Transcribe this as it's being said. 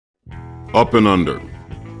Up and under.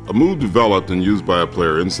 A move developed and used by a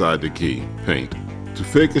player inside the key, paint, to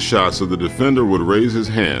fake a shot so the defender would raise his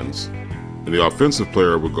hands and the offensive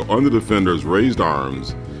player would go under the defender's raised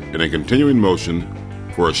arms in a continuing motion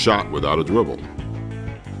for a shot without a dribble.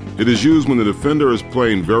 It is used when the defender is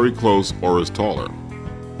playing very close or is taller.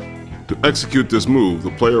 To execute this move,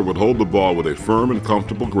 the player would hold the ball with a firm and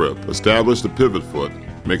comfortable grip, establish the pivot foot,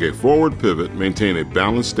 make a forward pivot, maintain a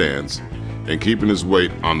balanced stance, and keeping his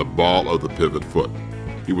weight on the ball of the pivot foot.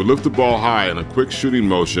 He would lift the ball high in a quick shooting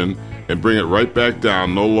motion and bring it right back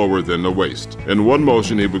down no lower than the waist. In one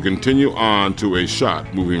motion, he would continue on to a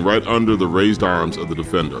shot, moving right under the raised arms of the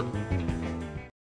defender.